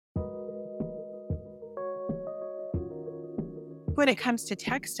when it comes to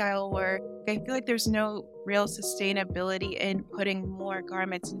textile work, I feel like there's no real sustainability in putting more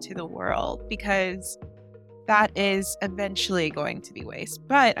garments into the world because that is eventually going to be waste.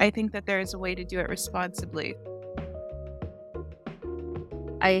 But I think that there is a way to do it responsibly.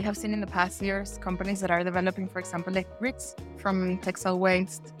 I have seen in the past years companies that are developing, for example, like bricks from textile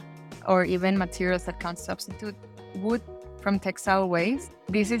waste or even materials that can substitute wood from textile waste.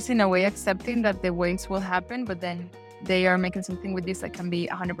 This is in a way accepting that the waste will happen, but then they are making something with this that can be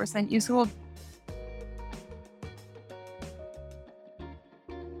 100% usable.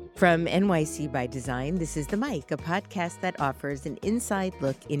 From NYC by Design, this is The Mic, a podcast that offers an inside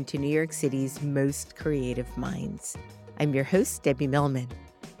look into New York City's most creative minds. I'm your host, Debbie Millman.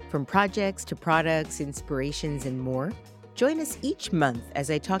 From projects to products, inspirations, and more, join us each month as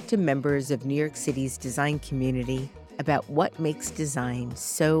I talk to members of New York City's design community about what makes design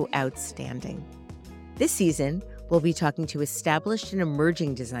so outstanding. This season, we'll be talking to established and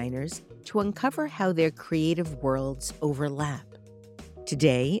emerging designers to uncover how their creative worlds overlap.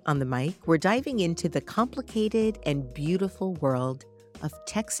 Today, on The Mic, we're diving into the complicated and beautiful world of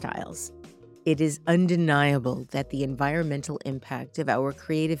textiles. It is undeniable that the environmental impact of our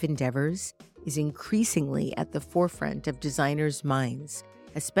creative endeavors is increasingly at the forefront of designers' minds,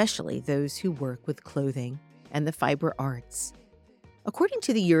 especially those who work with clothing and the fiber arts. According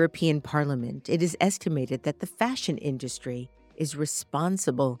to the European Parliament, it is estimated that the fashion industry is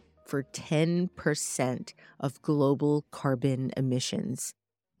responsible for 10% of global carbon emissions,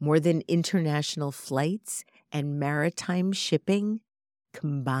 more than international flights and maritime shipping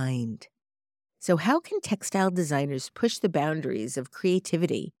combined. So how can textile designers push the boundaries of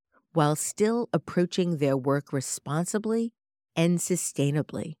creativity while still approaching their work responsibly and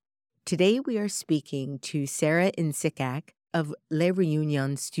sustainably? Today we are speaking to Sarah Nsikak of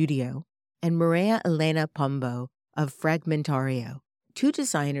Réunion Studio and María Elena Pombo of Fragmentario, two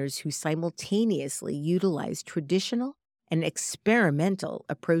designers who simultaneously utilize traditional and experimental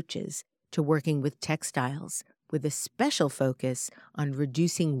approaches to working with textiles, with a special focus on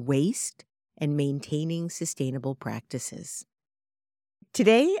reducing waste and maintaining sustainable practices.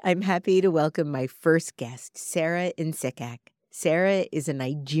 Today, I'm happy to welcome my first guest, Sarah Nsikak. Sarah is a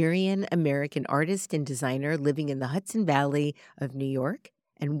Nigerian-American artist and designer living in the Hudson Valley of New York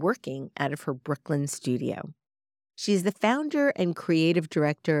and working out of her Brooklyn studio. She is the founder and creative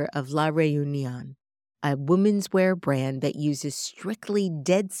director of La Réunion, a women's wear brand that uses strictly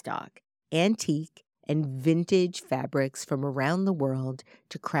deadstock, antique, and vintage fabrics from around the world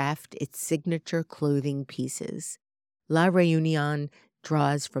to craft its signature clothing pieces. La Réunion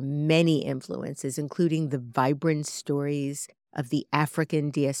draws from many influences, including the vibrant stories of the African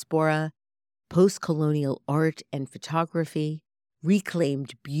diaspora, post-colonial art and photography,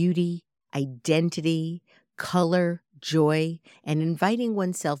 reclaimed beauty, identity, color, joy, and inviting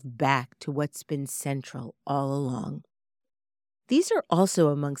oneself back to what's been central all along. These are also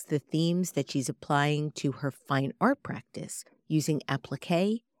amongst the themes that she's applying to her fine art practice, using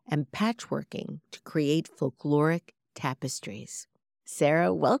applique and patchworking to create folkloric tapestries.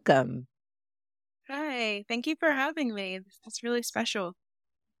 Sarah, welcome. Hi, thank you for having me. That's really special.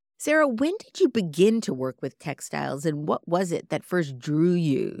 Sarah, when did you begin to work with textiles, and what was it that first drew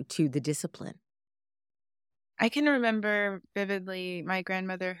you to the discipline? I can remember vividly my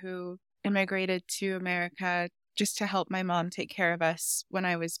grandmother who immigrated to America just to help my mom take care of us when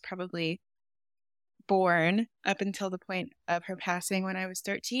I was probably born up until the point of her passing when I was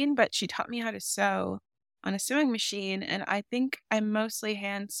 13. But she taught me how to sew on a sewing machine. And I think I mostly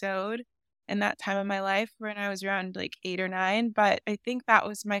hand sewed in that time of my life when I was around like 8 or 9. But I think that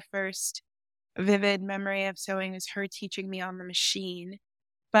was my first vivid memory of sewing, was her teaching me on the machine.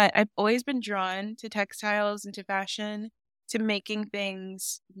 But I've always been drawn to textiles and to fashion, to making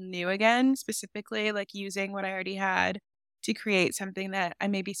things new again, specifically like using what I already had to create something that I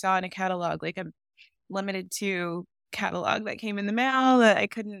maybe saw in a catalog, like a limited to catalog that came in the mail that I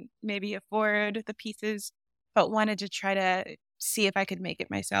couldn't maybe afford the pieces, but wanted to try to see if I could make it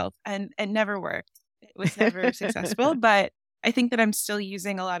myself. And it never worked. It was never successful, but I think that I'm still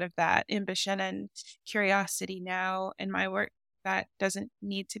using a lot of that ambition and curiosity now in my work that doesn't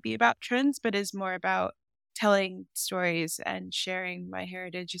need to be about trends, but is more about telling stories and sharing my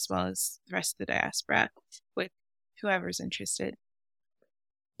heritage as well as the rest of the diaspora with whoever's interested.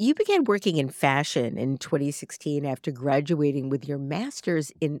 You began working in fashion in 2016 after graduating with your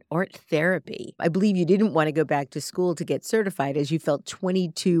master's in art therapy. I believe you didn't want to go back to school to get certified as you felt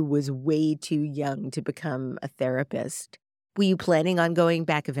 22 was way too young to become a therapist. Were you planning on going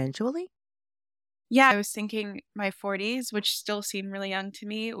back eventually? Yeah, I was thinking my 40s, which still seem really young to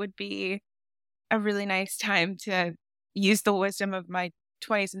me, would be a really nice time to use the wisdom of my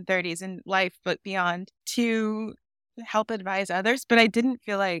 20s and 30s in life, but beyond, to help advise others. But I didn't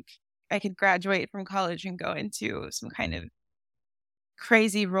feel like I could graduate from college and go into some kind of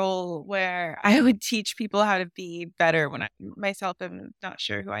crazy role where I would teach people how to be better when I myself am not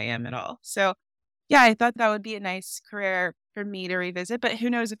sure who I am at all. So yeah, I thought that would be a nice career for me to revisit, but who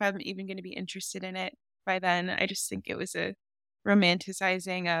knows if I'm even going to be interested in it by then. I just think it was a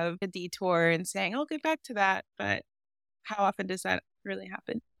romanticizing of a detour and saying, I'll get back to that. But how often does that really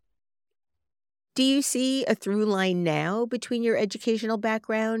happen? Do you see a through line now between your educational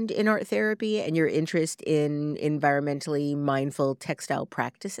background in art therapy and your interest in environmentally mindful textile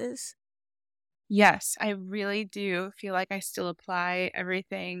practices? Yes, I really do feel like I still apply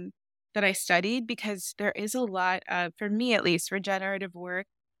everything that I studied because there is a lot of, for me at least, regenerative work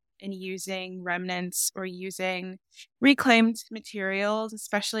in using remnants or using reclaimed materials,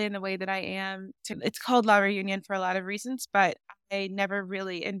 especially in the way that I am. It's called La Réunion for a lot of reasons, but I never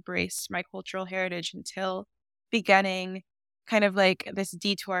really embraced my cultural heritage until beginning kind of like this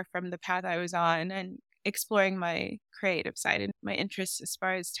detour from the path I was on and exploring my creative side and my interests as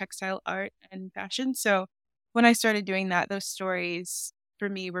far as textile art and fashion. So when I started doing that, those stories for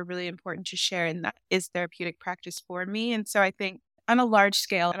me were really important to share, and that is therapeutic practice for me. And so I think on a large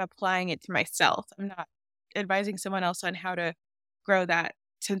scale, I'm applying it to myself. I'm not advising someone else on how to grow that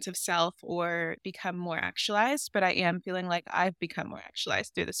sense of self or become more actualized, but I am feeling like I've become more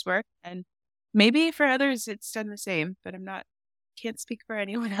actualized through this work. And maybe for others, it's done the same, but can't speak for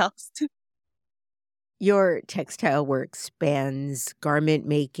anyone else. Your textile work spans garment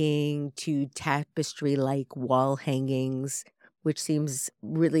making to tapestry-like wall hangings, which seems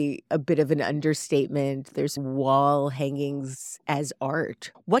really a bit of an understatement. There's wall hangings as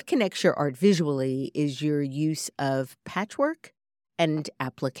art. What connects your art visually is your use of patchwork and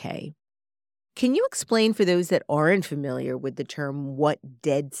applique. Can you explain for those that aren't familiar with the term what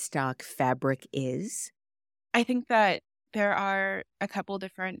dead stock fabric is? I think that there are a couple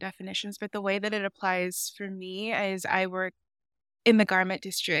different definitions, but the way that it applies for me is I work in the garment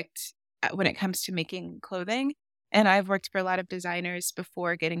district when it comes to making clothing. And I've worked for a lot of designers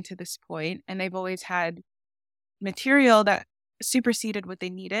before getting to this point, and they've always had material that superseded what they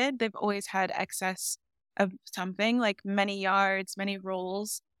needed. They've always had excess of something, like many yards, many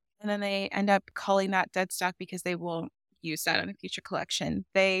rolls, and then they end up calling that dead stock because they won't use that in a future collection.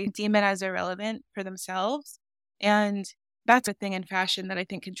 They deem it as irrelevant for themselves. And that's a thing in fashion that I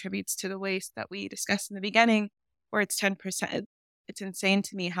think contributes to the waste that we discussed in the beginning, where it's 10%. It's insane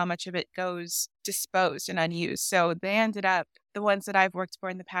to me how much of it goes disposed and unused. So the ones that I've worked for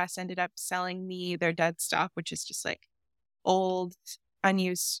in the past ended up selling me their dead stock, which is just like old,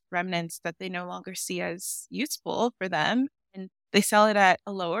 unused remnants that they no longer see as useful for them. And they sell it at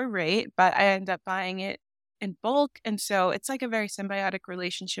a lower rate, but I end up buying it in bulk. And so it's like a very symbiotic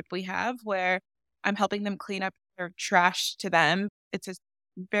relationship we have where I'm helping them clean up their trash to them. It's a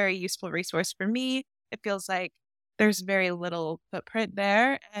very useful resource for me. It feels like there's very little footprint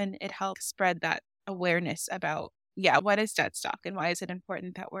there, and it helps spread that awareness about, what is dead stock and why is it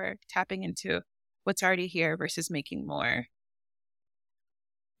important that we're tapping into what's already here versus making more.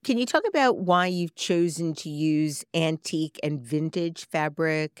 Can you talk about why you've chosen to use antique and vintage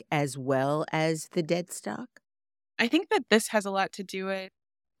fabric as well as the dead stock? I think that this has a lot to do with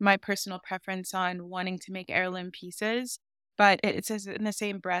my personal preference on wanting to make heirloom pieces, but it's in the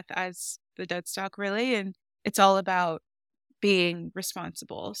same breath as the dead stock, really. And it's all about being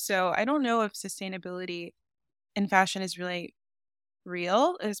responsible. So I don't know if sustainability in fashion is really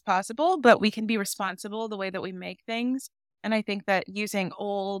real as possible, but we can be responsible the way that we make things. And I think that using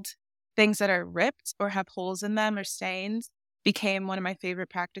old things that are ripped or have holes in them or stains became one of my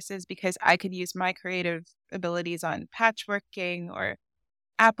favorite practices because I could use my creative abilities on patchworking or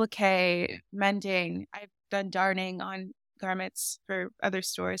applique, mending. I've done darning on garments for other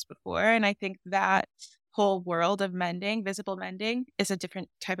stores before. And I think that whole world of mending, visible mending, is a different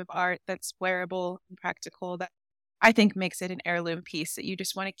type of art that's wearable and practical that I think makes it an heirloom piece that you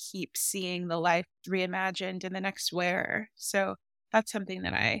just want to keep seeing the life reimagined in the next wearer. So that's something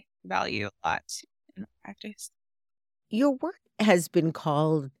that I value a lot in my practice. Your work has been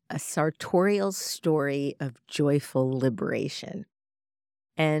called a sartorial story of joyful liberation.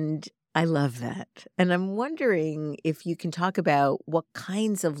 And I love that. And I'm wondering if you can talk about what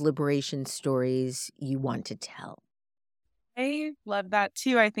kinds of liberation stories you want to tell. I love that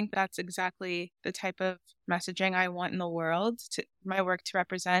too. I think that's exactly the type of messaging I want in the world to my work to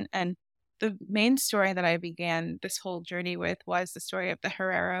represent. And the main story that I began this whole journey with was the story of the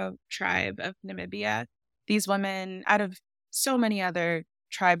Herero tribe of Namibia. These women, out of so many other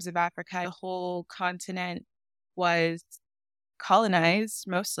tribes of Africa, a whole continent was colonized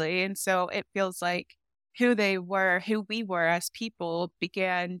mostly. And so it feels like who we were as people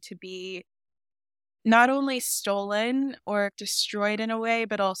began to be not only stolen or destroyed in a way,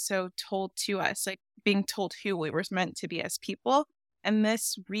 but also told to us, like being told who we were meant to be as people. And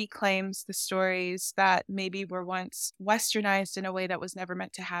this reclaims the stories that maybe were once westernized in a way that was never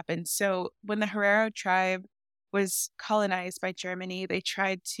meant to happen. So when the Herero tribe was colonized by Germany, they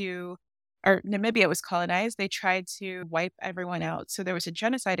tried to, or Namibia was colonized, they tried to wipe everyone out. So there was a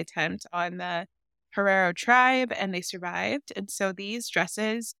genocide attempt on the Herero tribe and they survived. And so these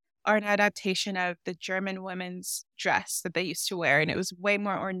dresses are an adaptation of the German women's dress that they used to wear. And it was way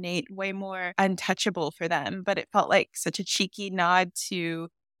more ornate, way more untouchable for them. But it felt like such a cheeky nod to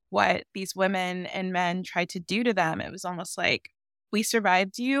what these women and men tried to do to them. It was almost like, we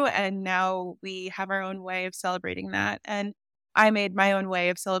survived you, and now we have our own way of celebrating that. And I made my own way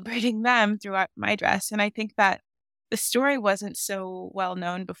of celebrating them throughout my dress. And I think that the story wasn't so well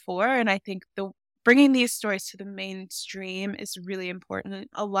known before. And I think bringing these stories to the mainstream is really important.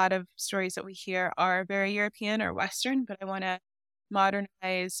 A lot of stories that we hear are very European or Western, but I want to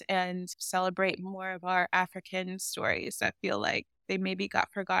modernize and celebrate more of our African stories that feel like they maybe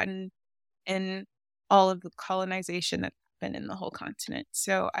got forgotten in all of the colonization that happened in the whole continent.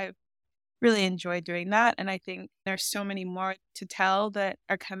 So I've really enjoyed doing that. And I think there's so many more to tell that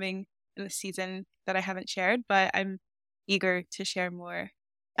are coming in the season that I haven't shared, but I'm eager to share more.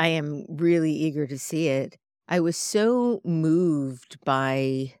 I am really eager to see it. I was so moved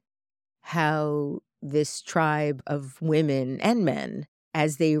by how this tribe of women and men,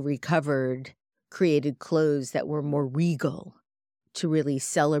 as they recovered, created clothes that were more regal to really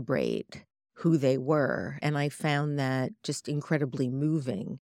celebrate who they were. And I found that just incredibly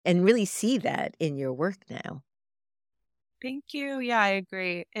moving and really see that in your work now. Thank you. Yeah, I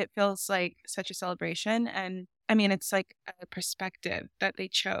agree. It feels like such a celebration. And I mean, it's like a perspective that they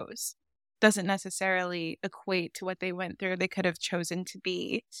chose. Doesn't necessarily equate to what they went through. They could have chosen to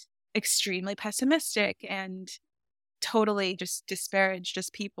be extremely pessimistic and totally just disparage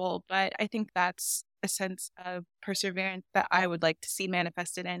just people. But I think that's a sense of perseverance that I would like to see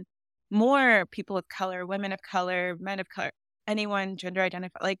manifested in more people of color, women of color, men of color, anyone gender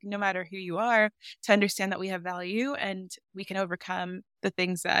identified, like no matter who you are, to understand that we have value and we can overcome the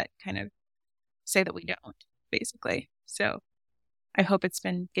things that kind of say that we don't, basically. So I hope it's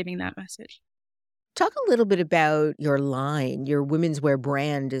been giving that message. Talk a little bit about your line. Your women's wear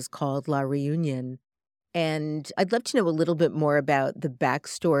brand is called La Réunion. And I'd love to know a little bit more about the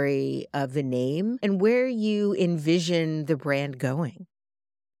backstory of the name and where you envision the brand going.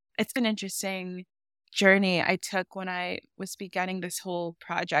 It's an interesting journey I took when I was beginning this whole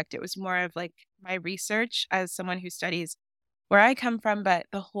project. It was more of like my research as someone who studies where I come from, but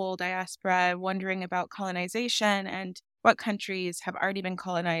the whole diaspora, wondering about colonization and what countries have already been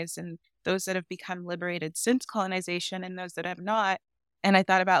colonized and those that have become liberated since colonization and those that have not. And I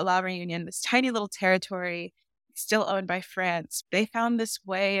thought about La Réunion, this tiny little territory still owned by France. They found this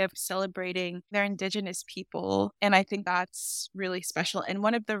way of celebrating their indigenous people. And I think that's really special. And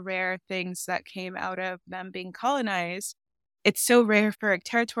one of the rare things that came out of them being colonized, it's so rare for a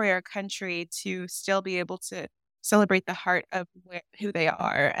territory or a country to still be able to celebrate the heart of who they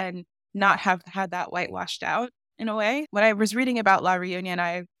are and not have had that whitewashed out in a way. When I was reading about La Réunion,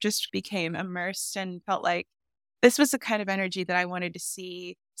 I just became immersed and felt like this was the kind of energy that I wanted to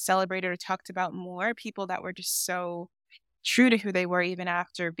see celebrated or talked about more. People that were just so true to who they were, even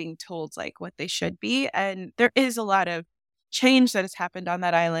after being told like what they should be. And there is a lot of change that has happened on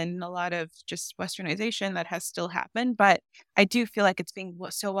that island and a lot of just westernization that has still happened. But I do feel like it's being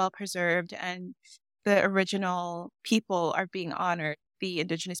so well preserved and the original people are being honored. The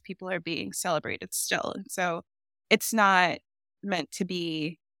indigenous people are being celebrated still. And so it's not meant to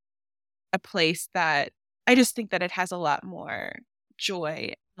be a place that I just think that it has a lot more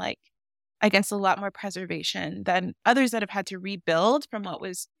joy, like, I guess, a lot more preservation than others that have had to rebuild from what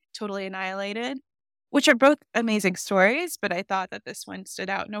was totally annihilated, which are both amazing stories. But I thought that this one stood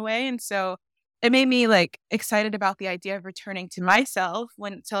out in a way. And so it made me like excited about the idea of returning to myself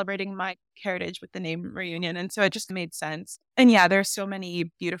when celebrating my heritage with the name Réunion. And so it just made sense. And yeah, there's so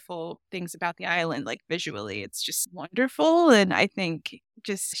many beautiful things about the island, like visually, it's just wonderful. And I think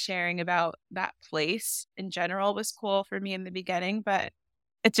just sharing about that place in general was cool for me in the beginning, but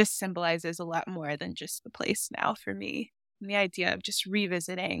it just symbolizes a lot more than just the place now for me. And the idea of just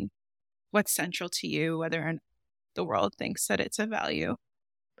revisiting what's central to you, whether or not the world thinks that it's a value.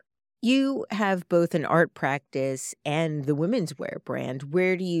 You have both an art practice and the women's wear brand.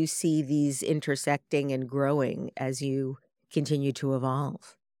 Where do you see these intersecting and growing as you continue to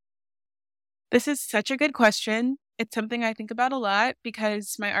evolve? This is such a good question. It's something I think about a lot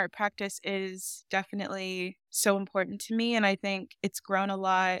because my art practice is definitely so important to me. And I think it's grown a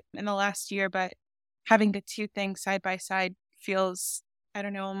lot in the last year, but having the two things side by side feels, I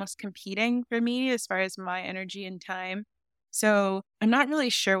don't know, almost competing for me as far as my energy and time. So I'm not really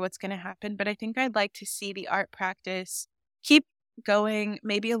sure what's going to happen, but I think I'd like to see the art practice keep going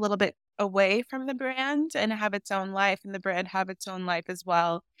maybe a little bit away from the brand and have its own life, and the brand have its own life as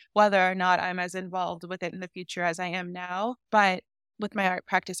well, whether or not I'm as involved with it in the future as I am now. But with my art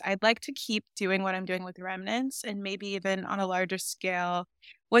practice, I'd like to keep doing what I'm doing with remnants and maybe even on a larger scale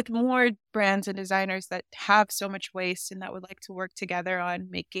with more brands and designers that have so much waste and that would like to work together on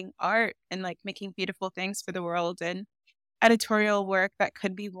making art and like making beautiful things for the world and editorial work that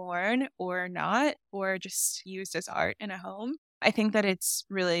could be worn or not, or just used as art in a home. I think that it's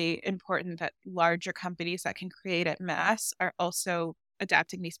really important that larger companies that can create at mass are also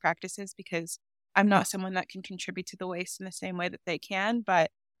adapting these practices because I'm not someone that can contribute to the waste in the same way that they can. But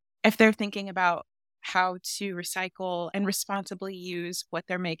if they're thinking about how to recycle and responsibly use what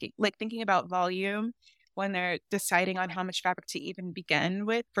they're making, like thinking about volume when they're deciding on how much fabric to even begin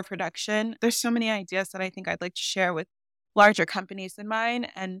with for production, there's so many ideas that I think I'd like to share with larger companies than mine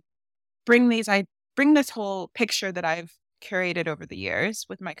and bring this whole picture that I've curated over the years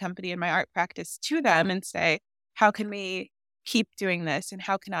with my company and my art practice to them and say, how can we keep doing this? And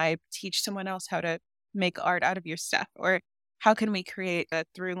how can I teach someone else how to make art out of your stuff? Or how can we create a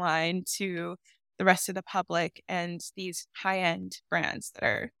through line to the rest of the public and these high-end brands that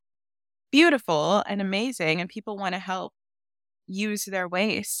are beautiful and amazing and people want to help use their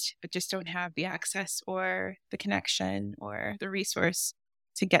waste, but just don't have the access or the connection or the resource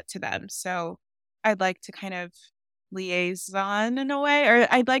to get to them. So I'd like to kind of liaison in a way, or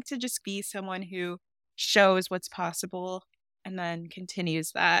I'd like to just be someone who shows what's possible and then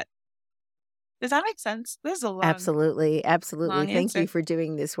continues that. Does that make sense? This is a Absolutely. long Thank you answer. for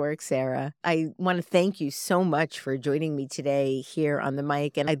doing this work, Sarah. I want to thank you so much for joining me today here on the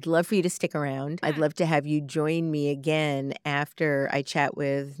mic. And I'd love for you to stick around. I'd love to have you join me again after I chat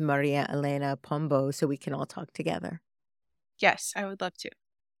with María Elena Pombo so we can all talk together. Yes, I would love to.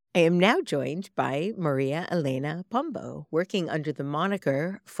 I am now joined by María Elena Pombo, working under the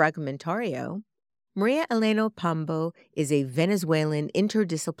moniker Fragmentario. María Elena Pombo is a Venezuelan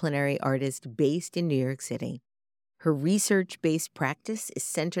interdisciplinary artist based in New York City. Her research-based practice is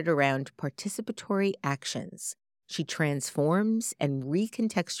centered around participatory actions. She transforms and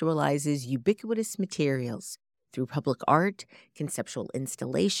recontextualizes ubiquitous materials through public art, conceptual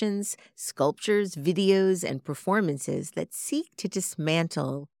installations, sculptures, videos, and performances that seek to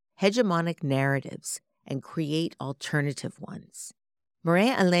dismantle hegemonic narratives and create alternative ones.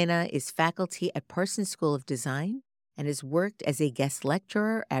 María Elena is faculty at Parsons School of Design and has worked as a guest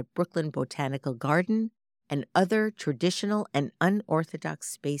lecturer at Brooklyn Botanical Garden and other traditional and unorthodox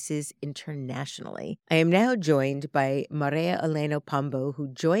spaces internationally. I am now joined by María Elena Pombo, who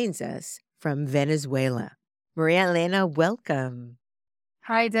joins us from Venezuela. María Elena, welcome.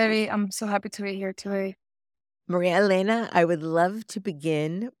 Hi, Debbie. I'm so happy to be here today. María Elena, I would love to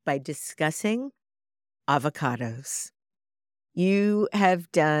begin by discussing avocados. You have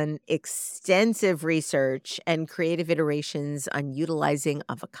done extensive research and creative iterations on utilizing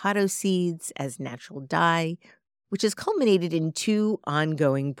avocado seeds as natural dye, which has culminated in two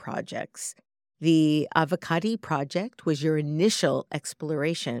ongoing projects. The Avocado Project was your initial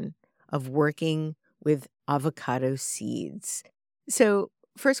exploration of working with avocado seeds. So,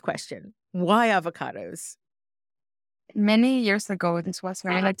 first question, why avocados? Many years ago, this was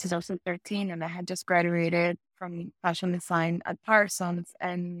around like 2013, and I had just graduated from fashion design at Parsons,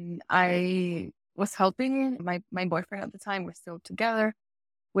 and I was helping my boyfriend at the time. We're still together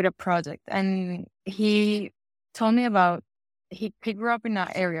with a project, and he told me about he grew up in an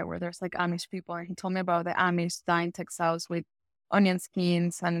area where there's like Amish people, and he told me about the Amish dyeing textiles with onion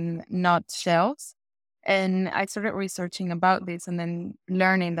skins and nut shells. And I started researching about this, and then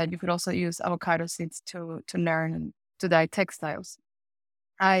learning that you could also use avocado seeds to learn to dye textiles.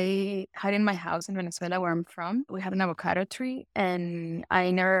 I had in my house in Venezuela, where I'm from, we had an avocado tree, and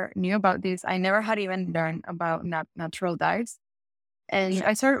I never knew about this. I never had even learned about natural dyes. And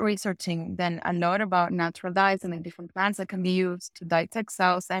I started researching then a lot about natural dyes and the different plants that can be used to dye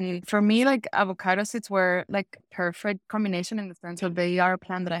textiles. And for me, like avocado seeds were like perfect combination in the sense that they are a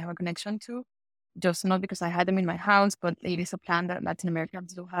plant that I have a connection to. Just not because I had them in my house, but it is a plant that Latin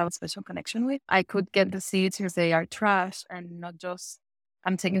Americans do have a special connection with. I could get the seeds because they are trash and not just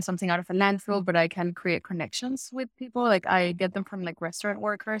I'm taking something out of a landfill, but I can create connections with people. Like I get them from like restaurant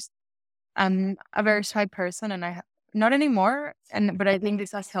workers. I'm a very shy person and I Not anymore. But I think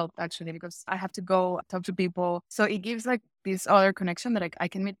this has helped actually, because I have to go talk to people. So it gives like this other connection that I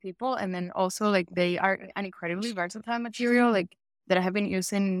can meet people. And then also like they are an incredibly versatile material, like that I have been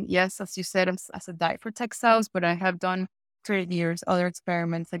using, yes, as you said, as a dye for textiles, but I have done 30 years, other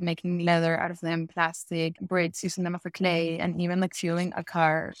experiments like making leather out of them, plastic, braids, using them as a clay, and even like fueling a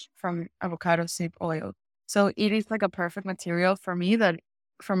car from avocado seed oil. So it is like a perfect material for me that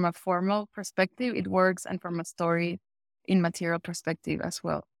from a formal perspective, it works, and from a story in material perspective as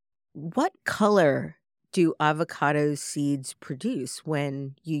well. What color do avocado seeds produce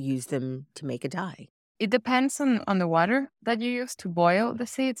when you use them to make a dye? It depends on the water that you use to boil the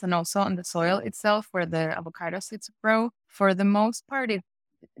seeds, and also on the soil itself where the avocado seeds grow. For the most part,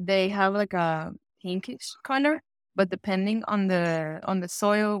 they have like a pinkish color, but depending on the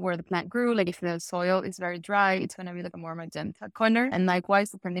soil where the plant grew, like if the soil is very dry, it's going to be like a more magenta color. And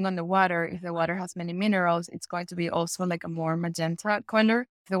likewise, depending on the water, if the water has many minerals, it's going to be also like a more magenta color.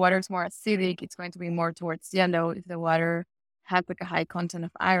 If the water is more acidic, it's going to be more towards yellow. If the water has like a high content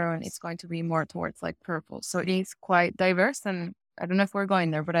of iron, it's going to be more towards like purple. So it is quite diverse. And I don't know if we're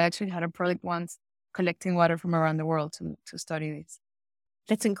going there, but I actually had a project once collecting water from around the world to study this.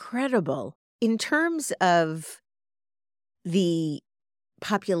 That's incredible. In terms of the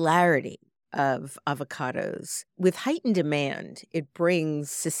popularity of avocados, with heightened demand, it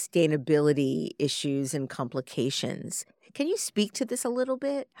brings sustainability issues and complications. Can you speak to this a little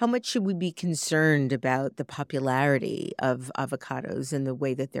bit? How much should we be concerned about the popularity of avocados and the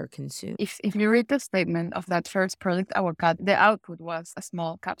way that they're consumed? If you read the statement of that first project, avocado, the output was a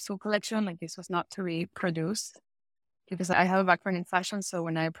small capsule collection. Like this was not to be produced, because I have a background in fashion. So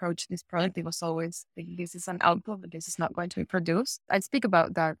when I approached this project, it was always like, this is an output, but this is not going to be produced. I speak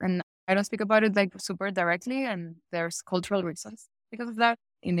about that, and I don't speak about it like super directly. And there's cultural reasons because of that.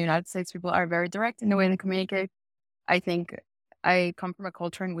 In the United States, people are very direct in the way they communicate. I think I come from a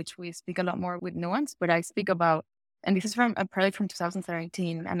culture in which we speak a lot more with nuance, but I speak about, and this is from a project from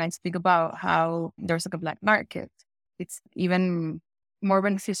 2017, and I speak about how there's like a black market. It's even more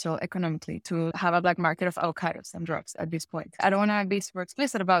beneficial economically to have a black market of avocados and drugs at this point. I don't want to be super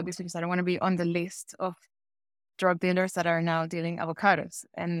explicit about this because I don't want to be on the list of drug dealers that are now dealing avocados.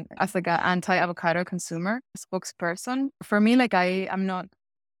 And as like an anti-avocado consumer spokesperson, for me, like I am not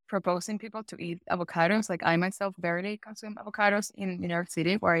proposing people to eat avocados. Like I myself barely consume avocados in New York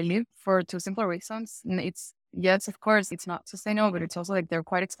City where I live for two simple reasons. And it's, yes, of course, it's not sustainable, but it's also like they're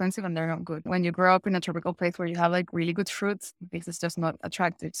quite expensive and they're not good. When you grow up in a tropical place where you have like really good fruits, this is just not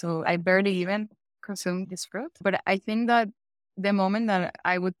attractive. So I barely even consume this fruit. But I think that the moment that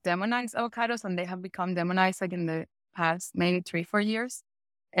I would demonize avocados, and they have become demonized like in the past maybe 3-4 years,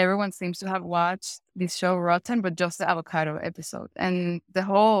 everyone seems to have watched this show Rotten, but just the avocado episode. And the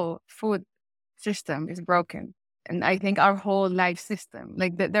whole food system is broken. And I think our whole life system,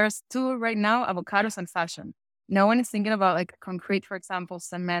 like there's two right now, avocados and fashion. No one is thinking about like concrete, for example,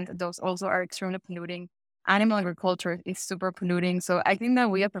 cement. Those also are extremely polluting. Animal agriculture is super polluting. So I think that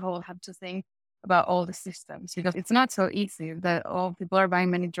we as a whole have to think about all the systems, because it's not so easy that all people are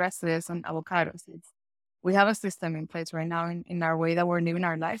buying many dresses and avocados. We have a system in place right now in our way that we're living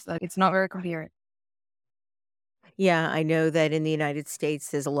our lives that it's not very coherent. Yeah, I know that in the United States,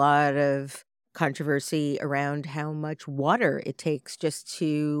 there's a lot of controversy around how much water it takes just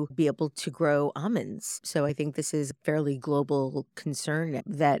to be able to grow almonds. So I think this is a fairly global concern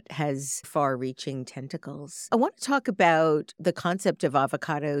that has far-reaching tentacles. I want to talk about the concept of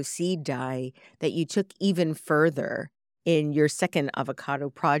avocado seed dye that you took even further in your second avocado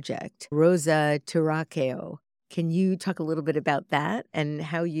project, Rosa Turaceo. Can you talk a little bit about that and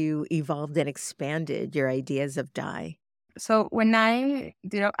how you evolved and expanded your ideas of dye? So when I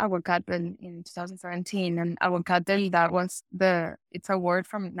did avocado in 2017, and avocado, that was it's a word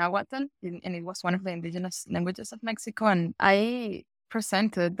from Nahuatl, and it was one of the indigenous languages of Mexico. And I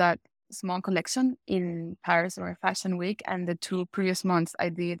presented that small collection in Paris or Fashion Week. And the 2 previous months, I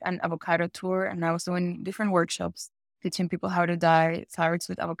did an avocado tour, and I was doing different workshops, teaching people how to dye fabrics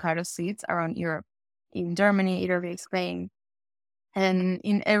with avocado seeds around Europe, in Germany, Italy, Spain. And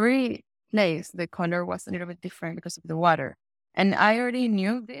in every place, the color was a little bit different because of the water. And I already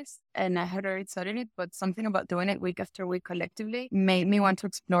knew this and I had already studied it, but something about doing it week after week collectively made me want to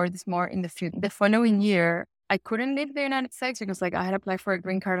explore this more in the future. The following year, I couldn't leave the United States because like I had applied for a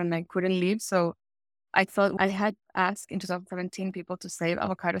green card and I couldn't leave. So I thought I had asked in 2017 people to save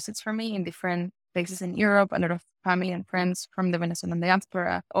avocado seeds for me in different places in Europe. A lot of family and friends from the Venezuelan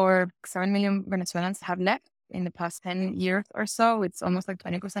diaspora, or 7 million Venezuelans have left in the past 10 years or so. It's almost like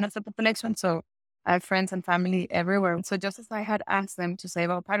 20% of the population. So I have friends and family everywhere. So just as I had asked them to save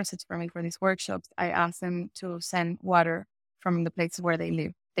avocado seeds for me for these workshops, I asked them to send water from the places where they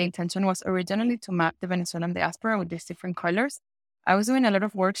live. The intention was originally to map the Venezuelan diaspora with these different colors. I was doing a lot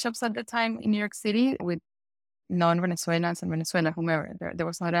of workshops at the time in New York City with non-Venezuelans and Venezuela, whomever. There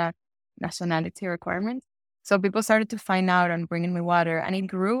was not a nationality requirement. So people started to find out and bringing me water, and it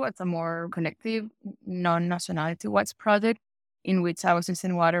grew as a more collective, non-nationality-wise project in which I was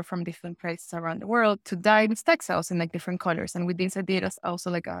using water from different places around the world to dye these textiles in like different colors. And with this, I did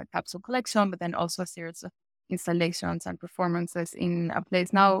also like a capsule collection, but then also a series of installations and performances in a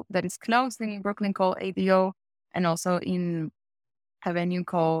place now that is closed in Brooklyn called ADO, and also in a venue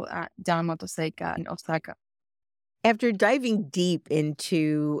called Yamamoto Seika in Osaka. After diving deep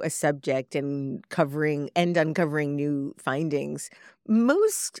into a subject and uncovering new findings,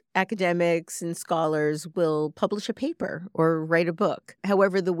 most academics and scholars will publish a paper or write a book.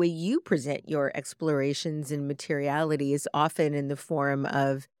 However, the way you present your explorations in materiality is often in the form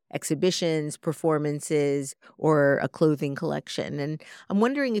of exhibitions, performances, or a clothing collection. And I'm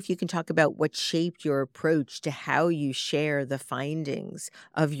wondering if you can talk about what shaped your approach to how you share the findings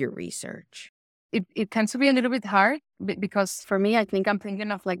of your research. It tends to be a little bit hard because for me, I think I'm thinking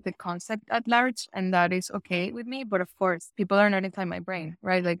of like the concept at large, and that is okay with me. But of course, people are not inside my brain,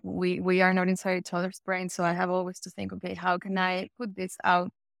 right? Like we are not inside each other's brain. So I have always to think, okay, how can I put this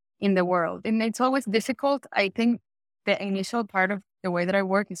out in the world? And it's always difficult. I think the initial part of the way that I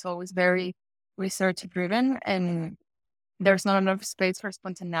work is always very research driven, and there's not enough space for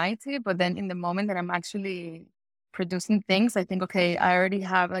spontaneity. But then in the moment that I'm actually producing things, I think, okay, I already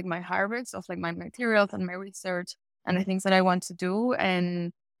have like my harvest of like my materials and my research and the things that I want to do.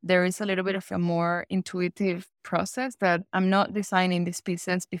 And there is a little bit of a more intuitive process that I'm not designing these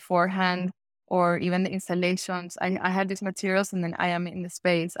pieces beforehand or even the installations. I had these materials and then I am in the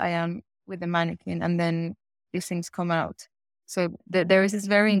space, I am with the mannequin, and then these things come out. So there is this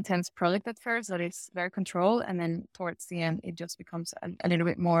very intense project at first that is very controlled. And then towards the end, it just becomes a little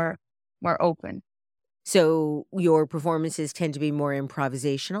bit more open. So your performances tend to be more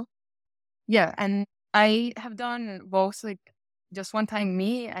improvisational? Yeah, and I have done both, like just one time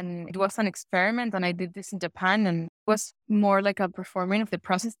me, and it was an experiment, and I did this in Japan, and it was more like a performing of the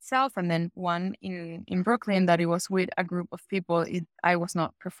process itself, and then one in Brooklyn that it was with a group of people. I was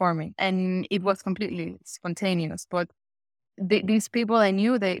not performing, and it was completely spontaneous, but these people I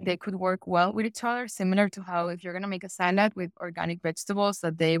knew, they could work well with each other, similar to how if you're going to make a salad with organic vegetables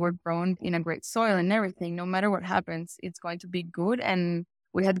that they were grown in a great soil and everything, no matter what happens, it's going to be good. And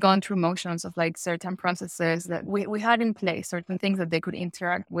we had gone through motions of like certain processes that we had in place, certain things that they could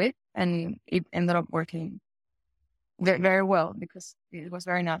interact with, and it ended up working very, very well because it was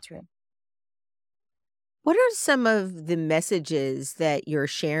very natural. What are some of the messages that you're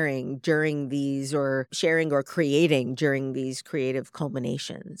sharing during these, or sharing or creating during these creative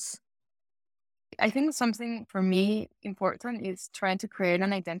culminations? I think something for me important is trying to create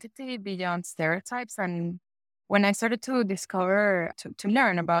an identity beyond stereotypes. And when I started to discover, to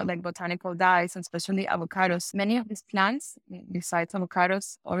learn about like botanical dyes, and especially avocados, many of these plants, besides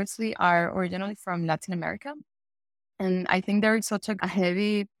avocados, obviously are originally from Latin America. And I think there is such a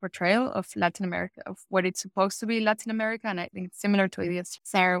heavy portrayal of Latin America, of what it's supposed to be Latin America. And I think it's similar to ideas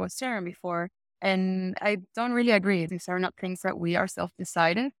Sarah was sharing before. And I don't really agree. These are not things that we ourselves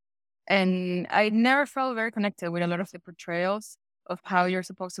decided. And I never felt very connected with a lot of the portrayals of how you're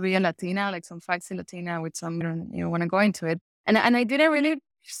supposed to be a Latina, like some fancy Latina with some, you don't want to go into it. And I didn't really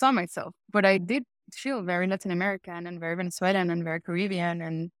saw myself, but I did feel very Latin American and very Venezuelan and very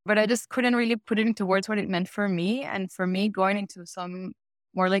Caribbean. But I just couldn't really put it into words what it meant for me. And for me, going into some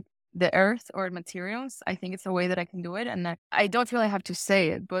more like the earth or materials, I think it's a way that I can do it. And I don't feel I have to say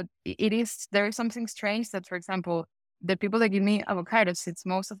it, but there is something strange that, for example, the people that give me avocado seeds,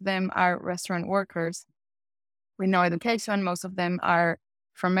 most of them are restaurant workers with no education. Most of them are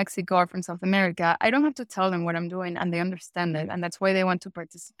from Mexico or from South America. I don't have to tell them what I'm doing, and they understand it. And that's why they want to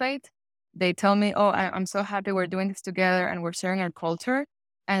participate. They tell me, oh, I'm so happy we're doing this together and we're sharing our culture.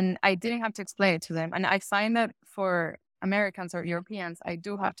 And I didn't have to explain it to them. And I find that for Americans or Europeans, I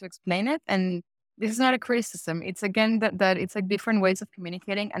do have to explain it. And this is not a criticism. It's again that it's like different ways of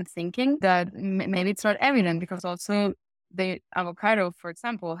communicating and thinking that maybe it's not evident, because also the avocado, for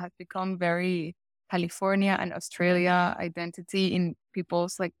example, has become very California and Australia identity in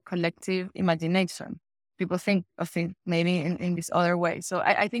people's like collective imagination. People think of it maybe in this other way. So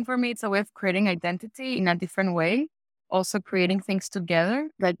I think for me, it's a way of creating identity in a different way. Also creating things together,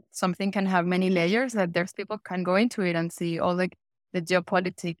 that something can have many layers, that there's people can go into it and see all like the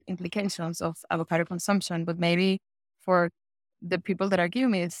geopolitical implications of avocado consumption. But maybe for the people that are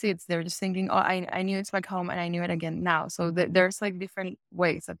giving me the seeds, they're just thinking, oh, I knew it's back home and I knew it again now. So there's like different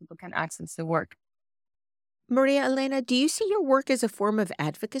ways that people can access the work. María Elena, do you see your work as a form of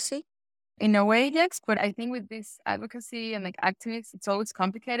advocacy? In a way, yes, but I think with this advocacy and like activists, it's always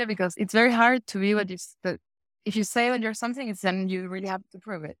complicated because it's very hard to be what if you say that you're something, it's then you really have to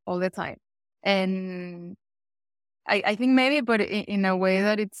prove it all the time. And I think maybe, but in a way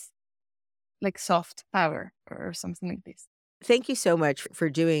that it's like soft power or something like this. Thank you so much for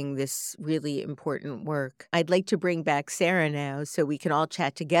doing this really important work. I'd like to bring back Sarah now so we can all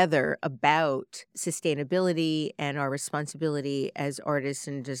chat together about sustainability and our responsibility as artists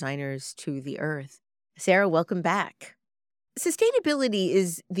and designers to the earth. Sarah, welcome back. Sustainability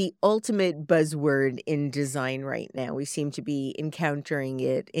is the ultimate buzzword in design right now. We seem to be encountering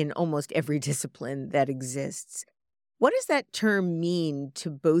it in almost every discipline that exists. What does that term mean to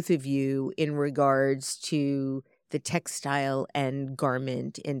both of you in regards to the textile and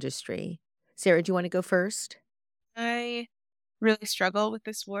garment industry? Sarah, do you want to go first? I really struggle with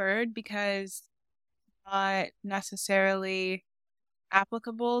this word because it's not necessarily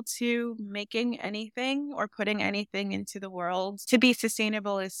applicable to making anything or putting anything into the world. To be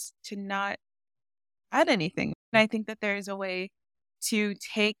sustainable is to not add anything. And I think that there is a way to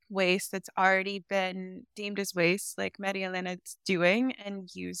take waste that's already been deemed as waste, like María Elena's doing, and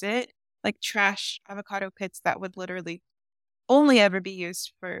use it, like trash avocado pits that would literally only ever be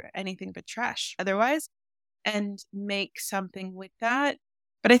used for anything but trash otherwise, and make something with that.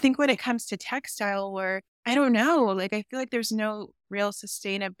 But I think when it comes to textile work, I don't know, like I feel like there's no real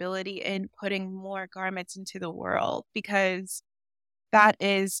sustainability in putting more garments into the world because that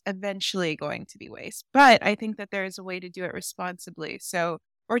is eventually going to be waste. But I think that there is a way to do it responsibly. So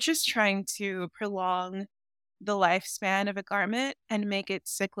we're just trying to prolong the lifespan of a garment and make it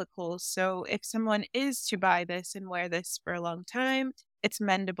cyclical. So if someone is to buy this and wear this for a long time, it's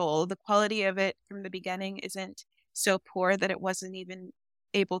mendable. The quality of it from the beginning isn't so poor that it wasn't even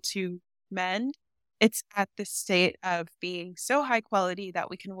able to mend. It's at the state of being so high quality that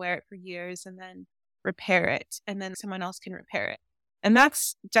we can wear it for years and then repair it, and then someone else can repair it. And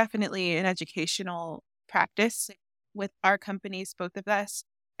that's definitely an educational practice with our companies, both of us.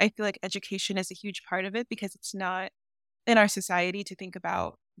 I feel like education is a huge part of it because it's not in our society to think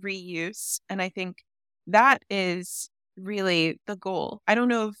about reuse. And I think that is really the goal. I don't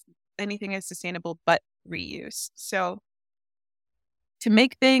know if anything is sustainable but reuse. So to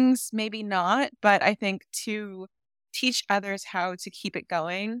make things, maybe not, but I think to teach others how to keep it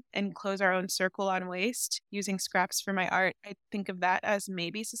going and close our own circle on waste using scraps for my art, I think of that as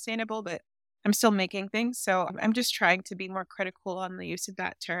maybe sustainable, but I'm still making things. So I'm just trying to be more critical on the use of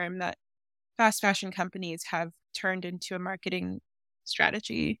that term that fast fashion companies have turned into a marketing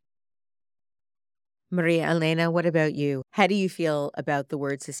strategy. María Elena, what about you? How do you feel about the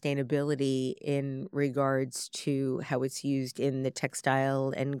word sustainability in regards to how it's used in the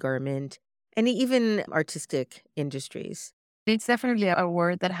textile and garment and even artistic industries? It's definitely a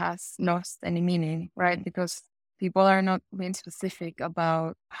word that has lost any meaning, right? Because people are not being specific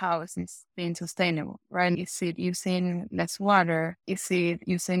about how it's being sustainable, right? Is it using less water? Is it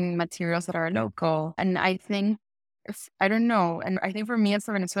using materials that are local? And I think, I don't know. And I think for me as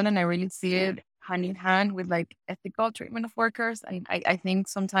a Venezuelan, I really see it hand in hand with like ethical treatment of workers. And I think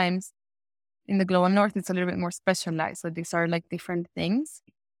sometimes in the global north, it's a little bit more specialized. So these are like different things.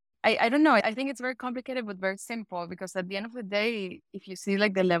 I don't know. I think it's very complicated, but very simple because at the end of the day, if you see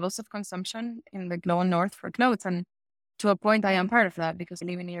like the levels of consumption in the global north for clothes, and to a point, I am part of that because I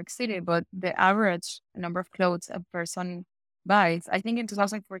live in New York City, but the average number of clothes a person buys, I think in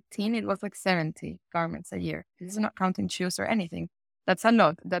 2014, it was like 70 garments a year. This is not counting shoes or anything. That's a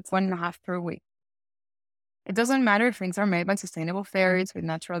lot. That's 1.5 per week. It doesn't matter if things are made by sustainable fairies with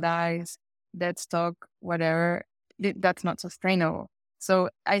natural dyes, deadstock, whatever. That's not sustainable. So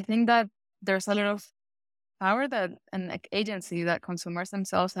I think that there's a lot of power that and like agency that consumers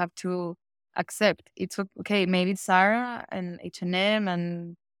themselves have to accept. It's okay. Maybe Zara and H&M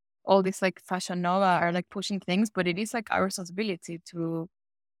and all these like Fashion Nova are like pushing things, but it is like our responsibility to,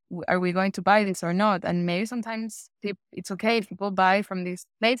 are we going to buy this or not? And maybe sometimes it's okay if people buy from these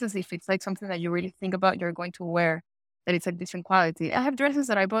places, if it's like something that you really think about, you're going to wear, that it's like different quality. I have dresses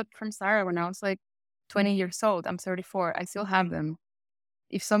that I bought from Zara when I was like 20 years old. I'm 34. I still have them.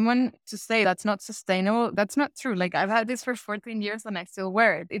 If someone to say that's not sustainable, that's not true. Like I've had this for 14 years and I still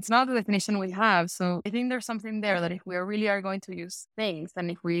wear it. It's not the definition we have. So I think there's something there that if we really are going to use things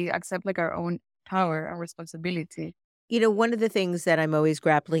and if we accept like our own power and responsibility. You know, one of the things that I'm always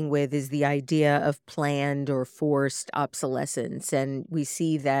grappling with is the idea of planned or forced obsolescence. And we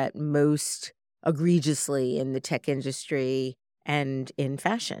see that most egregiously in the tech industry. and in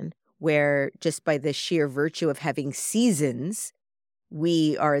fashion, where just by the sheer virtue of having seasons,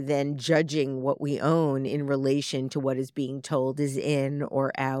 we are then judging what we own in relation to what is being told is in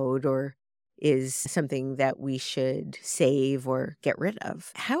or out or is something that we should save or get rid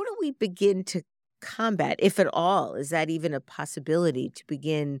of. How do we begin to combat, if at all, is that even a possibility to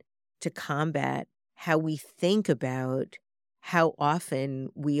begin to combat how we think about how often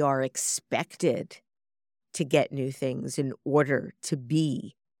we are expected to get new things in order to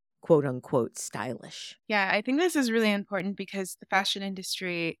be quote unquote stylish? Yeah, I think this is really important because the fashion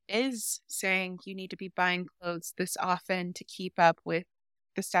industry is saying you need to be buying clothes this often to keep up with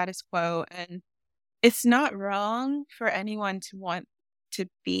the status quo. And it's not wrong for anyone to want to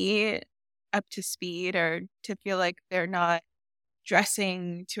be up to speed or to feel like they're not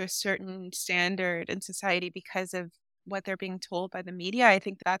dressing to a certain standard in society because of what they're being told by the media. I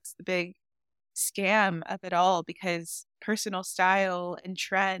think that's the big scam of it all because personal style and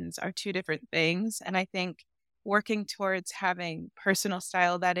trends are two different things. And I think working towards having personal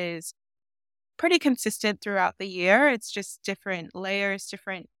style that is pretty consistent throughout the year, it's just different layers,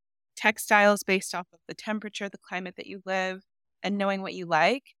 different textiles based off of the temperature, the climate that you live, and knowing what you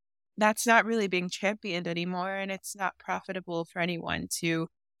like. That's not really being championed anymore. And it's not profitable for anyone to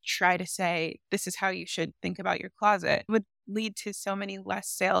try to say, this is how you should think about your closet. It would lead to so many less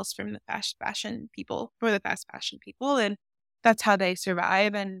sales from the fast fashion people, for the fast fashion people. And that's how they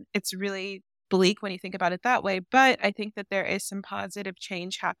survive. And it's really bleak when you think about it that way. But I think that there is some positive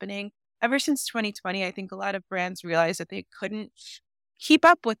change happening. Ever since 2020, I think a lot of brands realized that they couldn't keep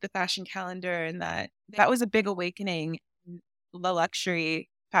up with the fashion calendar and that was a big awakening in the luxury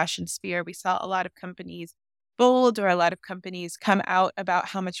fashion sphere. We saw a lot of companies fold or a lot of companies come out about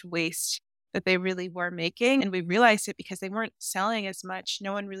how much waste that they really were making. And we realized it because they weren't selling as much.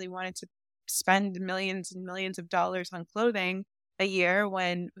 No one really wanted to spend millions and millions of dollars on clothing a year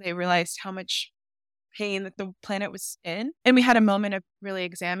when they realized how much pain that the planet was in. And we had a moment of really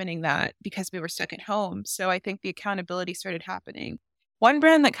examining that because we were stuck at home. So I think the accountability started happening. One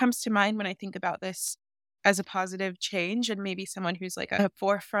brand that comes to mind when I think about this as a positive change, and maybe someone who's like a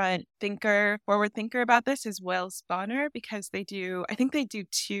forward thinker about this, is Wales Bonner, because I think they do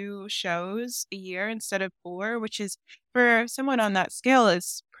 2 shows a year instead of 4, which is for someone on that scale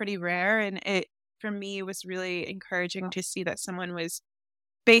is pretty rare. And it, for me, was really encouraging to see that someone was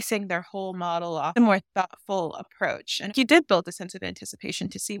basing their whole model off a more thoughtful approach. And you did build a sense of anticipation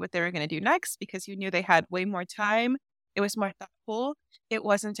to see what they were going to do next because you knew they had way more time. It was more thoughtful. It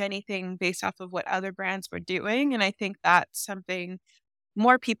wasn't anything based off of what other brands were doing. And I think that's something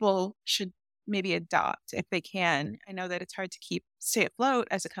more people should maybe adopt if they can. I know that it's hard to stay afloat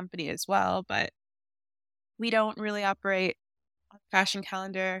as a company as well, but we don't really operate on fashion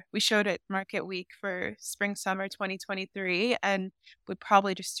calendar. We showed it Market Week for spring summer 2023 and would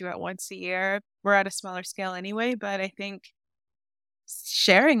probably just do it once a year. We're at a smaller scale anyway, but I think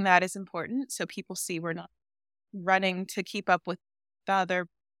sharing that is important so people see we're not running to keep up with the other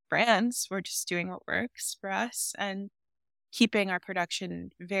brands. We're just doing what works for us and keeping our production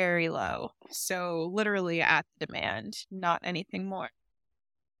very low. So literally at demand, not anything more.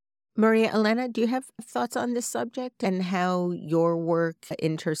 María Elena, do you have thoughts on this subject and how your work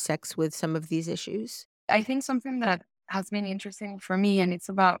intersects with some of these issues? I think something that has been interesting for me, and it's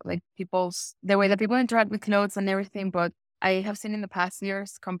about like the way that people interact with clothes and everything. But I have seen in the past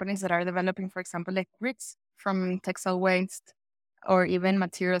years companies that are developing, for example, like bricks from textile waste, or even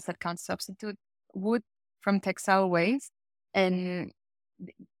materials that can substitute wood from textile waste. And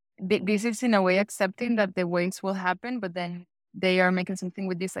this is in a way accepting that the waste will happen, but then they are making something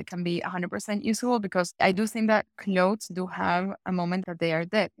with this that can be 100% usable, because I do think that clothes do have a moment that they are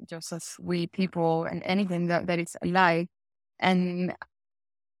dead, just as we people and anything that is alive. And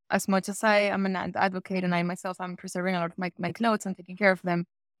as much as I am an advocate and I myself am preserving a lot of my clothes and taking care of them,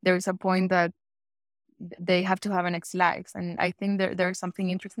 there is a point that they have to have an next lives. And I think there is something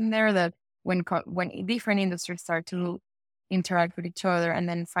interesting there that when different industries start to interact with each other and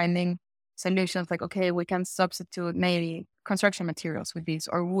then finding solutions like, okay, we can substitute maybe construction materials with these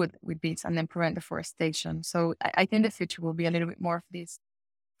or wood with these and then prevent deforestation. So I think the future will be a little bit more of this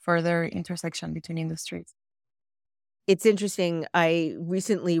further intersection between industries. It's interesting. I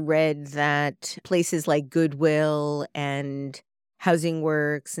recently read that places like Goodwill and Housing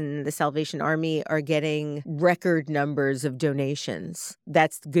Works and the Salvation Army are getting record numbers of donations.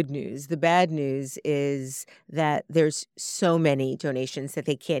 That's the good news. The bad news is that there's so many donations that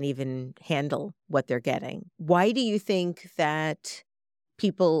they can't even handle what they're getting. Why do you think that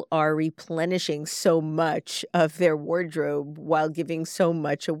people are replenishing so much of their wardrobe while giving so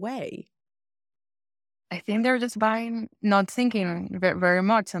much away? I think they're just buying, not thinking very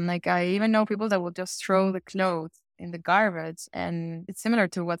much. And like, I even know people that will just throw the clothes in the garbage. And it's similar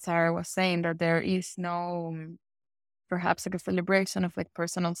to what Sarah was saying, that there is no, perhaps like a celebration of like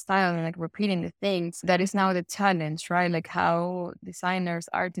personal style and like repeating the things. That is now the challenge, right? Like how designers,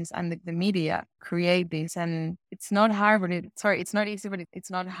 artists, and the media create this. And it's not hard, but it's not easy, but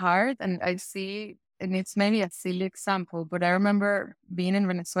it's not hard. And I see, and it's maybe a silly example, but I remember being in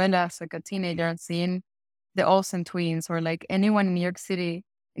Venezuela as like a teenager and seeing the Olsen twins or like anyone in New York City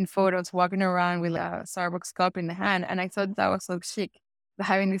in photos walking around with a Starbucks cup in the hand. And I thought that was so chic,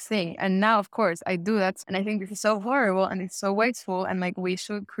 having this thing. And now, of course, I do that. And I think this is so horrible and it's so wasteful. And like, we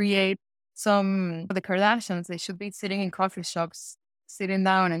should create the Kardashians, they should be sitting in coffee shops, sitting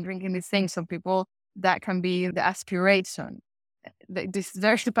down and drinking these things. So people, that can be the aspiration. These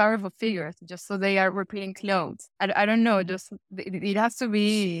very powerful figures, just so they are repeating clothes. I don't know, just it has to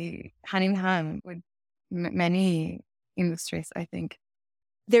be hand in hand with many industries, I think.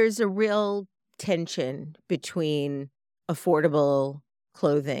 There's a real tension between affordable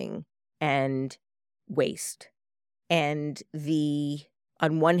clothing and waste. And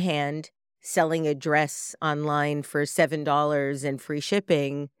on one hand, selling a dress online for $7 and free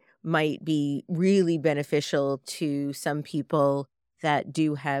shipping might be really beneficial to some people that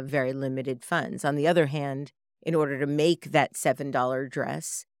do have very limited funds. On the other hand, in order to make that $7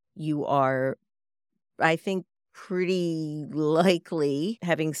 dress, you are, I think, pretty likely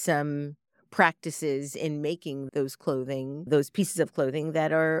having some practices in making those pieces of clothing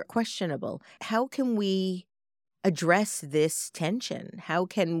that are questionable. How can we address this tension? How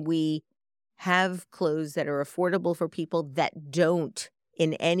can we have clothes that are affordable for people that don't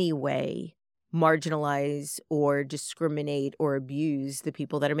in any way marginalize or discriminate or abuse the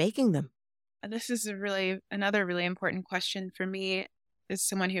people that are making them? This is another really important question for me as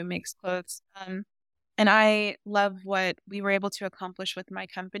someone who makes clothes. And I love what we were able to accomplish with my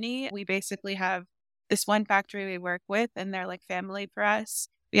company. We basically have this one factory we work with, and they're like family for us.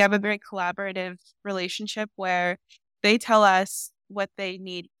 We have a very collaborative relationship where they tell us what they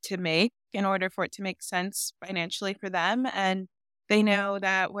need to make in order for it to make sense financially for them. And they know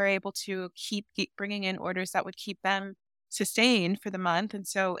that we're able to keep bringing in orders that would keep them sustained for the month. And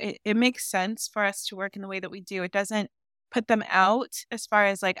so it makes sense for us to work in the way that we do. It doesn't put them out as far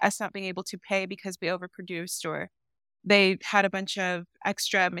as like us not being able to pay because we overproduced or they had a bunch of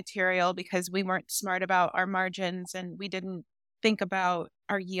extra material because we weren't smart about our margins and we didn't think about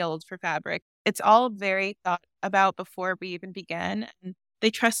our yield for fabric. It's all very thought about before we even began. And they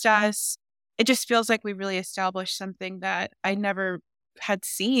trust us. It just feels like we really established something that I never had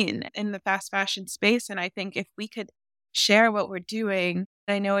seen in the fast fashion space. And I think if we could share what we're doing,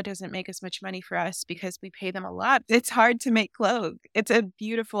 I know it doesn't make as much money for us because we pay them a lot. It's hard to make clothes. It's a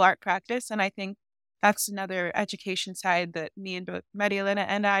beautiful art practice. And I think that's another education side that me and both María Elena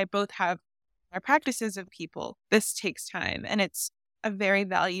and I both have our practices of people. This takes time and it's a very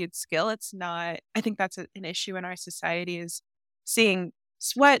valued skill. It's not, I think that's an issue in our society is seeing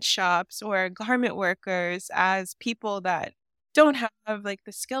sweatshops or garment workers as people that don't have like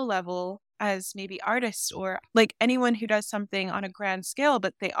the skill level as maybe artists or like anyone who does something on a grand scale,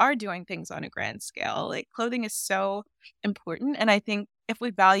 but they are doing things on a grand scale. Like clothing is so important. And I think if we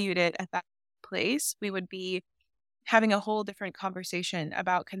valued it at that place, we would be having a whole different conversation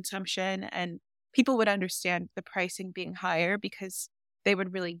about consumption and people would understand the pricing being higher because they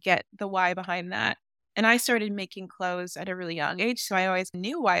would really get the why behind that. And I started making clothes at a really young age, so I always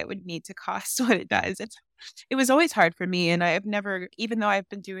knew why it would need to cost what it does. It was always hard for me, and I've never, even though I've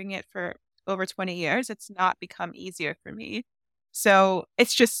been doing it for over 20 years, it's not become easier for me. So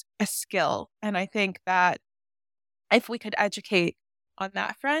it's just a skill. And I think that if we could educate on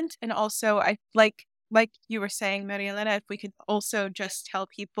that front, and also I like you were saying, María Elena, if we could also just tell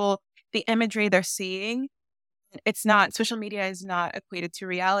people the imagery they're seeing, it's not, social media is not equated to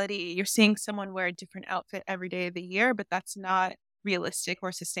reality. You're seeing someone wear a different outfit every day of the year, but that's not realistic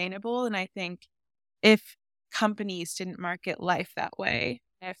or sustainable. And I think if companies didn't market life that way,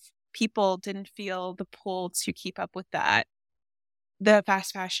 if people didn't feel the pull to keep up with that, the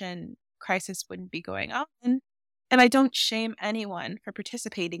fast fashion crisis wouldn't be going on. And I don't shame anyone for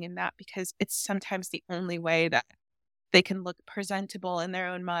participating in that because it's sometimes the only way that they can look presentable in their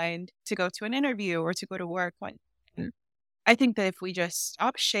own mind to go to an interview or to go to work. And I think that if we just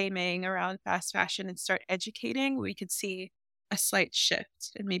stop shaming around fast fashion and start educating, we could see a slight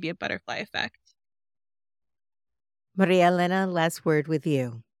shift and maybe a butterfly effect. María Elena, last word with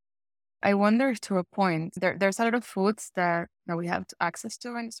you. I wonder to a point, there's a lot of foods that we have access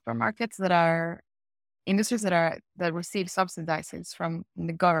to in supermarkets that are industries that receive subsidies from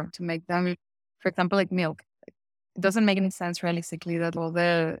the government to make them For example, like milk. It doesn't make any sense realistically that all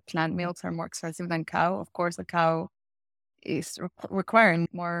the plant milks are more expensive than cow. Of course, the cow is requiring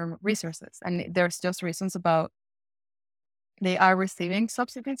more resources. And there's just reasons about they are receiving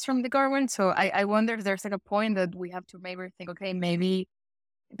subsidies from the government. So I wonder if there's like a point that we have to maybe think, okay, maybe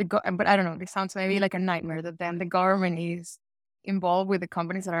but I don't know, this sounds maybe like a nightmare that then the government is involved with the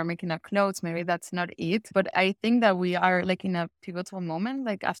companies that are making our clothes. Maybe that's not it. But I think that we are like in a pivotal moment,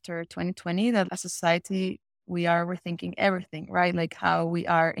 like after 2020, that as a society, we are rethinking everything, right? Like how we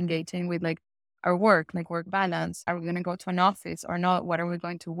are engaging with like our work, like work balance. Are we going to go to an office or not? What are we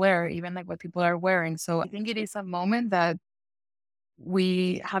going to wear? Even like what people are wearing. So I think it is a moment that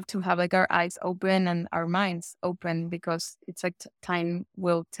we have to have like our eyes open and our minds open, because it's like time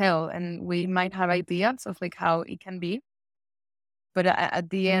will tell, and we might have ideas of like how it can be. But at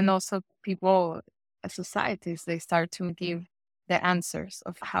the end, also people, societies, they start to give the answers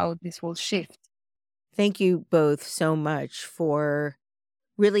of how this will shift. Thank you both so much for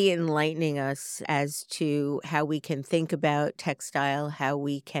really enlightening us as to how we can think about textile, how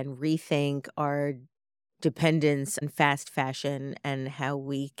we can rethink our dependence on fast fashion, and how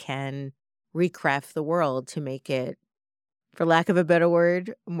we can recraft the world to make it, for lack of a better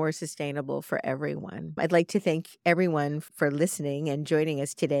word, more sustainable for everyone. I'd like to thank everyone for listening and joining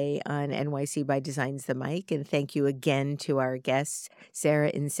us today on NYC by Design's The Mic. And thank you again to our guests,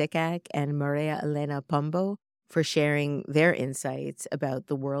 Sarah Nsikak and María Elena Pombo, for sharing their insights about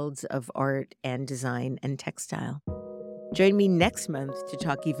the worlds of art and design and textile. Join me next month to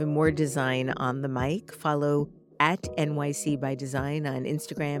talk even more design on the mic. Follow at NYC by Design on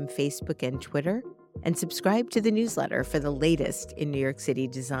Instagram, Facebook, and Twitter, and subscribe to the newsletter for the latest in New York City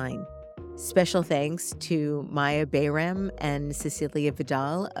design. Special thanks to Maya Bayram and Cecilia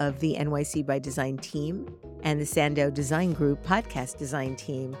Vidal of the NYC by Design team and the Sandow Design Group podcast design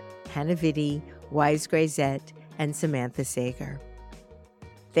team, Hannah Vitti, Wise Grazette, and Samantha Sager.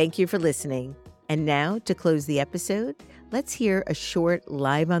 Thank you for listening. And now, to close the episode, let's hear a short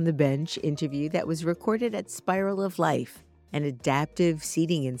Live on the Bench interview that was recorded at Spiral of Life, an adaptive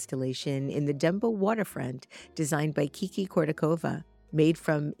seating installation in the Dumbo waterfront designed by Kiki Kordakova, made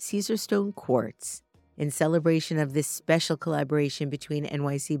from Caesarstone quartz. In celebration of this special collaboration between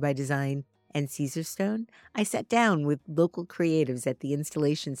NYC by Design and Caesarstone, I sat down with local creatives at the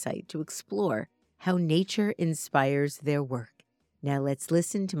installation site to explore how nature inspires their work. Now let's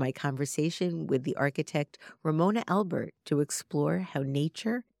listen to my conversation with the architect Ramona Albert to explore how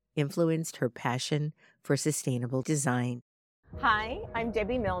nature influenced her passion for sustainable design. Hi, I'm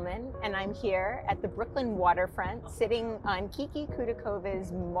Debbie Millman, and I'm here at the Brooklyn waterfront sitting on Kiki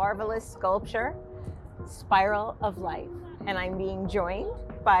Kudakova's marvelous sculpture, Spiral of Life. And I'm being joined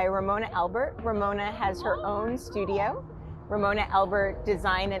by Ramona Albert. Ramona has her own studio, Ramona Albert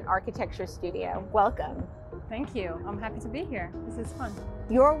Design and Architecture Studio. Welcome. Thank you. I'm happy to be here. This is fun.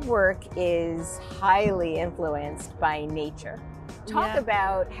 Your work is highly influenced by nature. Talk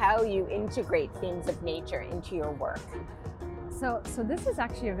about how you integrate themes of nature into your work. So this is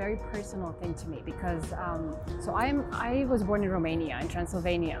actually a very personal thing to me because I was born in Romania, in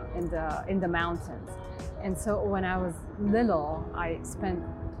Transylvania, in the mountains, and so when I was little, I spent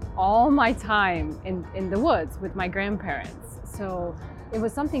all my time in the woods with my grandparents. So it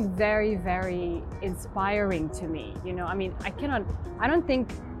was something very, very inspiring to me. You know, I mean, I don't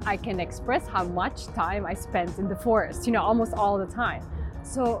think I can express how much time I spent in the forest, you know, almost all the time.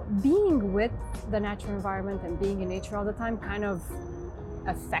 So being with the natural environment and being in nature all the time kind of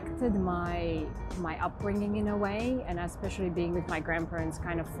affected my upbringing in a way, and especially being with my grandparents,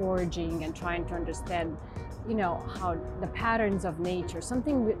 kind of foraging and trying to understand, you know, how the patterns of nature,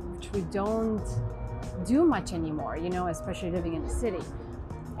 something which we don't do much anymore, you know, especially living in the city.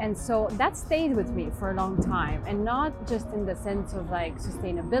 And so that stayed with me for a long time, and not just in the sense of like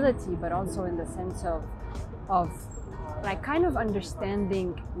sustainability, but also in the sense of like kind of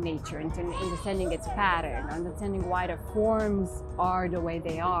understanding nature, understanding its pattern, understanding why the forms are the way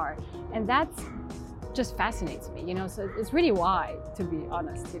they are. And that just fascinates me, you know, so it's really why, to be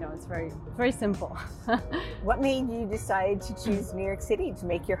honest, you know, it's very, very simple. What made you decide to choose New York City to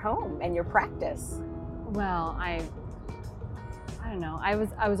make your home and your practice? Well, I don't know. I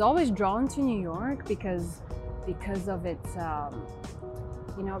was always drawn to New York because of its,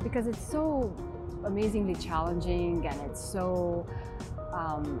 you know, because it's so amazingly challenging and it's so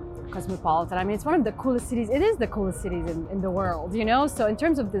cosmopolitan. I mean, it's one of the coolest cities. It is the coolest cities in the world, you know? So in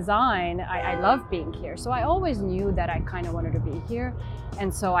terms of design, I love being here. So I always knew that I kind of wanted to be here.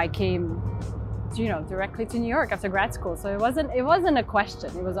 And so I came directly to New York after grad school. So it wasn't a question.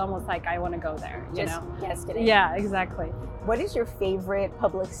 It was almost like, I want to go there, Just yesterday. Yeah, exactly. What is your favorite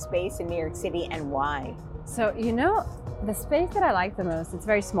public space in New York City and why? So, the space that I like the most, it's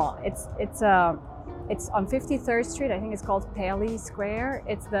very small. It's on 53rd Street. I think it's called Paley Square.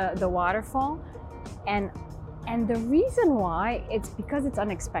 It's the waterfall. And the reason why, it's because it's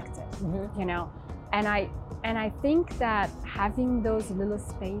unexpected, And I think that having those little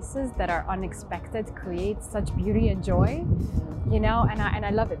spaces that are unexpected creates such beauty and joy, and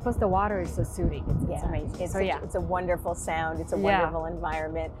I love it. Plus the water is so soothing. It's amazing. It's a wonderful sound. It's a wonderful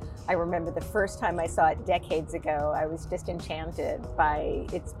environment. I remember the first time I saw it decades ago, I was just enchanted by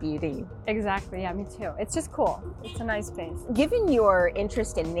its beauty. Exactly. Yeah, me too. It's just cool. It's a nice space. Given your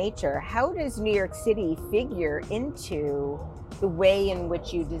interest in nature, how does New York City figure into the way in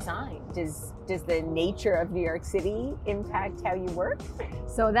which you design? Does the nature of New York City impact how you work?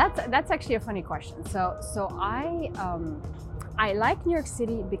 So that's actually a funny question. So I like New York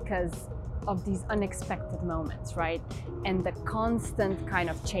City because of these unexpected moments, right? And the constant kind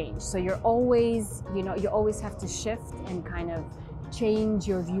of change. So you're always, you always have to shift and kind of change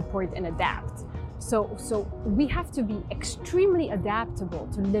your viewpoint and adapt. So we have to be extremely adaptable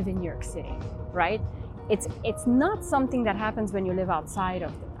to live in New York City, right? It's not something that happens when you live outside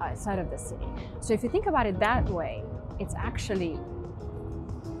of the city. So if you think about it that way, it's actually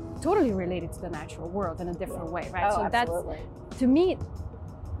totally related to the natural world in a different way, right? Oh, so absolutely. to me,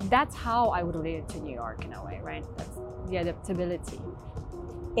 that's how I would relate it to New York in a way, right? That's the adaptability.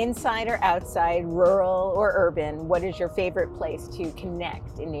 Inside or outside, rural or urban, what is your favorite place to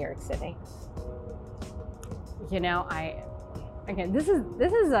connect in New York City? This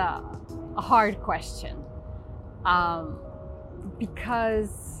is a hard question,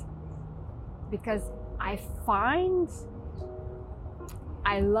 because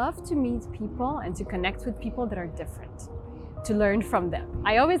I love to meet people and to connect with people that are different, to learn from them.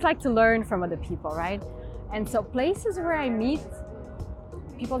 I always like to learn from other people, right? And so places where I meet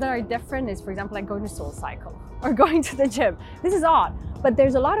people that are different is, for example, like going to SoulCycle or going to the gym. This is odd, but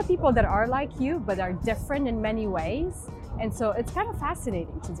there's a lot of people that are like you, but are different in many ways. And so it's kind of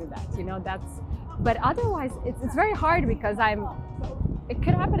fascinating to do that, but otherwise it's very hard because it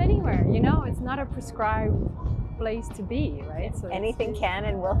could happen anywhere, it's not a prescribed place to be, right? So anything can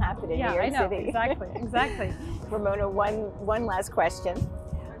and will happen in New York City. Exactly. Ramona, one last question.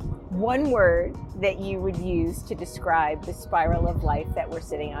 One word that you would use to describe the spiral of life that we're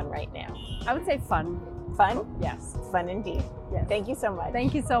sitting on right now. I would say fun. Fun? Yes. Fun indeed. Yes. Thank you so much.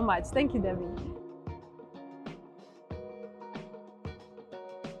 Thank you so much. Thank you, Debbie.